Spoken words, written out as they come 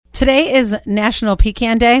Today is National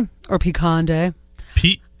Pecan Day or Pecan Day.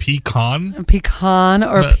 Pecan? Pecan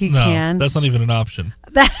or pecan. No, that's not even an option.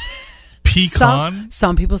 Pecan?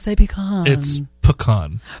 Some people say pecan. It's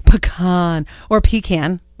pecan. Pecan or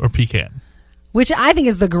pecan. Or pecan. Which I think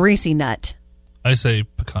is the greasy nut. I say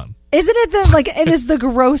pecan. Isn't it it is the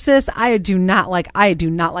grossest? I do not like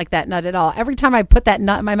that nut at all. Every time I put that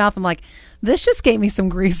nut in my mouth, I'm like, this just gave me some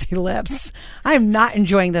greasy lips. I am not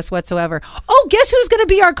enjoying this whatsoever. Oh, guess who's going to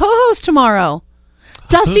be our co-host tomorrow?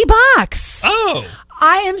 Dusty Box. Oh.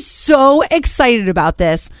 I am so excited about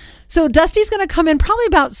this. So Dusty's going to come in probably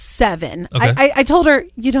about 7. Okay. I told her,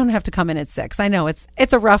 you don't have to come in at 6. I know it's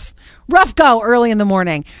a rough go early in the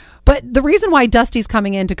morning. But the reason why Dusty's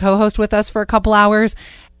coming in to co-host with us for a couple hours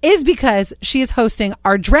is because she is hosting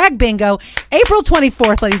our drag bingo April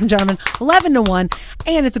 24th, ladies and gentlemen, 11 to 1.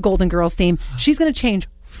 And it's a Golden Girls theme. She's going to change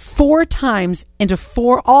 4 times into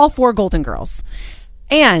all 4 Golden Girls.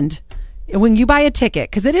 And when you buy a ticket,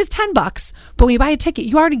 because it is $10, but when you buy a ticket,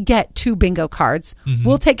 you already get 2 bingo cards. Mm-hmm.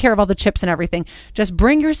 We'll take care of all the chips and everything. Just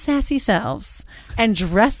bring your sassy selves and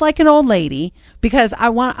dress like an old lady, because I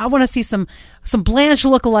want to see some Blanche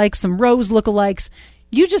lookalikes, some Rose lookalikes.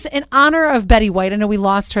 You just, in honor of Betty White, I know we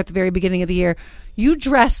lost her at the very beginning of the year. You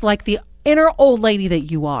dress like the inner old lady that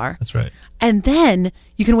you are. That's right. And then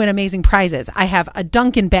you can win amazing prizes. I have a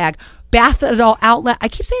Dunkin' bag, Bath Adult Outlet. I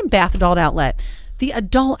keep saying Bath Adult Outlet. The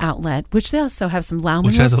adult outlet, which they also have some Lauman.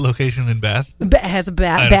 Which has a location in Bath? Has a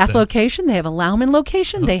Bath location. They have a Lauman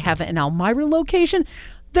location. They have an Elmira location.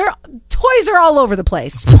 Their toys are all over the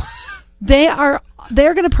place. They're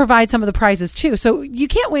going to provide some of the prizes too. So you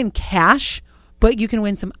can't win cash, but you can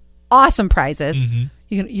win some awesome prizes.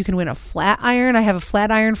 Mm-hmm. You can win a flat iron. I have a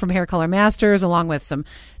flat iron from Hair Color Masters, along with some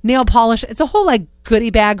nail polish. It's a whole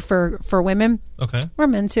goodie bag for women. Okay. Or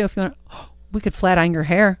men too, if you want. We could flat iron your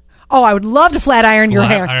hair. Oh, I would love to flat iron your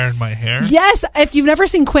hair. Flat iron my hair? Yes. If you've never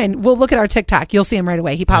seen Quinn, we'll look at our TikTok. You'll see him right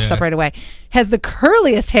away. He pops up right away. Has the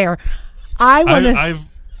curliest hair.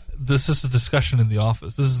 This is a discussion in the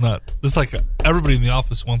office. This is like everybody in the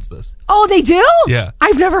office wants this. Oh, they do? Yeah.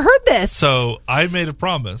 I've never heard this. So I made a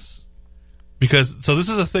promise this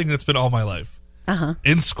is a thing that's been all my life. Uh-huh.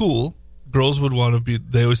 In school, girls would want to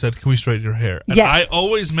they always said, can we straighten your hair? And yes. I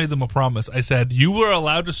always made them a promise. I said, you were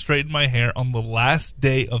allowed to straighten my hair on the last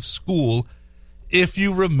day of school if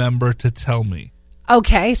you remember to tell me.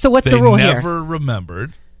 Okay, so what's the rule here? They never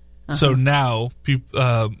remembered. Uh-huh. So now,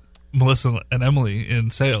 Melissa and Emily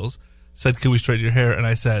in sales said, can we straighten your hair? And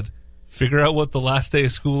I said, figure out what the last day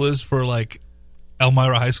of school is for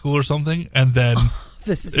Elmira High School or something. And then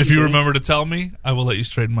if you remember to tell me, I will let you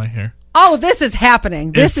straighten my hair. Oh, this is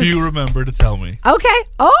happening. If you remember to tell me. Okay.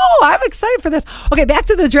 Oh, I'm excited for this. Okay, back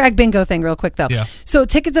to the drag bingo thing real quick, though. Yeah. So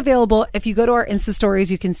tickets available. If you go to our Insta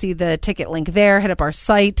stories, you can see the ticket link there. Head up our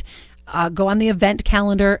site. Go on the event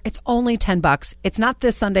calendar. It's only $10. It's not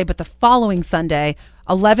this Sunday, but the following Sunday,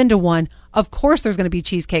 11 to 1. Of course, there's going to be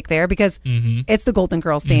cheesecake there because it's the Golden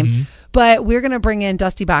Girls theme. Mm-hmm. But we're going to bring in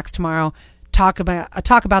Dusty Box tomorrow. Talk about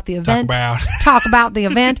the event. Talk about the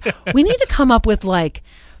event. We need to come up with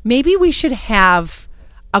maybe we should have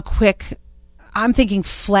a quick, I'm thinking,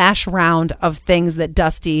 flash round of things that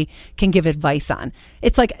Dusty can give advice on.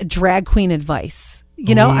 It's like drag queen advice.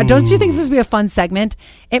 You know, don't you think this would be a fun segment?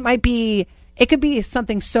 It could be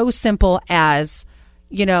something so simple as,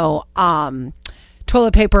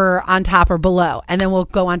 toilet paper on top or below, and then we'll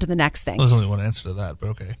go on to the next thing. Well, there's only one answer to that, but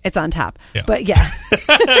okay. It's on top. Yeah. But yeah.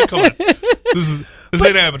 Come on. This is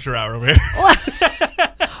an amateur hour over here.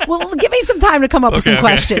 Well, give me some time to come up with some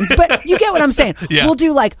questions. But you get what I'm saying. Yeah. We'll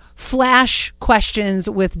do flash questions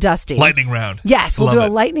with Dusty. Lightning round. Yes, we'll do a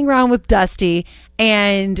lightning round with Dusty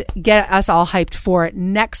and get us all hyped for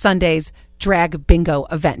next Sunday's drag bingo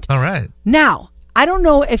event. All right. Now, I don't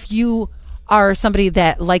know if you are somebody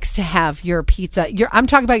that likes to have your pizza. I'm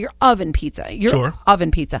talking about your oven pizza. Sure.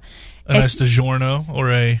 Oven pizza. A nice DiGiorno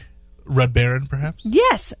or a Red Baron, perhaps?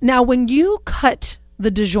 Yes. Now, when you cut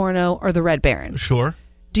the DiGiorno or the Red Baron. Sure.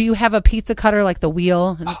 Do you have a pizza cutter like the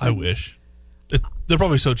wheel? I wish. They're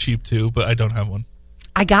probably so cheap too, but I don't have one.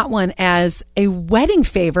 I got one as a wedding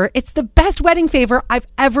favor. It's the best wedding favor I've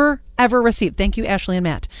ever received. Thank you, Ashley and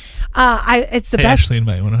Matt. It's the best. Ashley and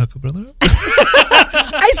Matt, you want to hook a brother up?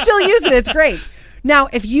 I still use it. It's great. Now,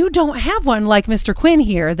 if you don't have one like Mr. Quinn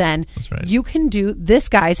here, then you can do this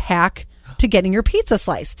guy's hack to getting your pizza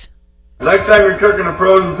sliced. Next time you're cooking a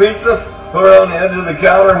frozen pizza, put it on the edge of the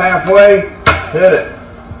counter halfway, hit it.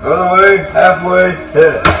 Other way, halfway,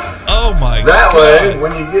 hit it. Oh my God. That way,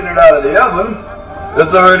 when you get it out of the oven,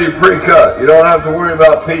 it's already pre-cut. You don't have to worry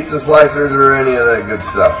about pizza slicers or any of that good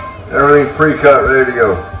stuff. Everything's pre-cut, ready to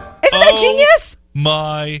go. Isn't that genius?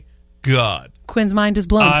 My God. Quinn's mind is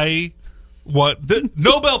blown. I want the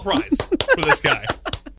Nobel Prize for this guy.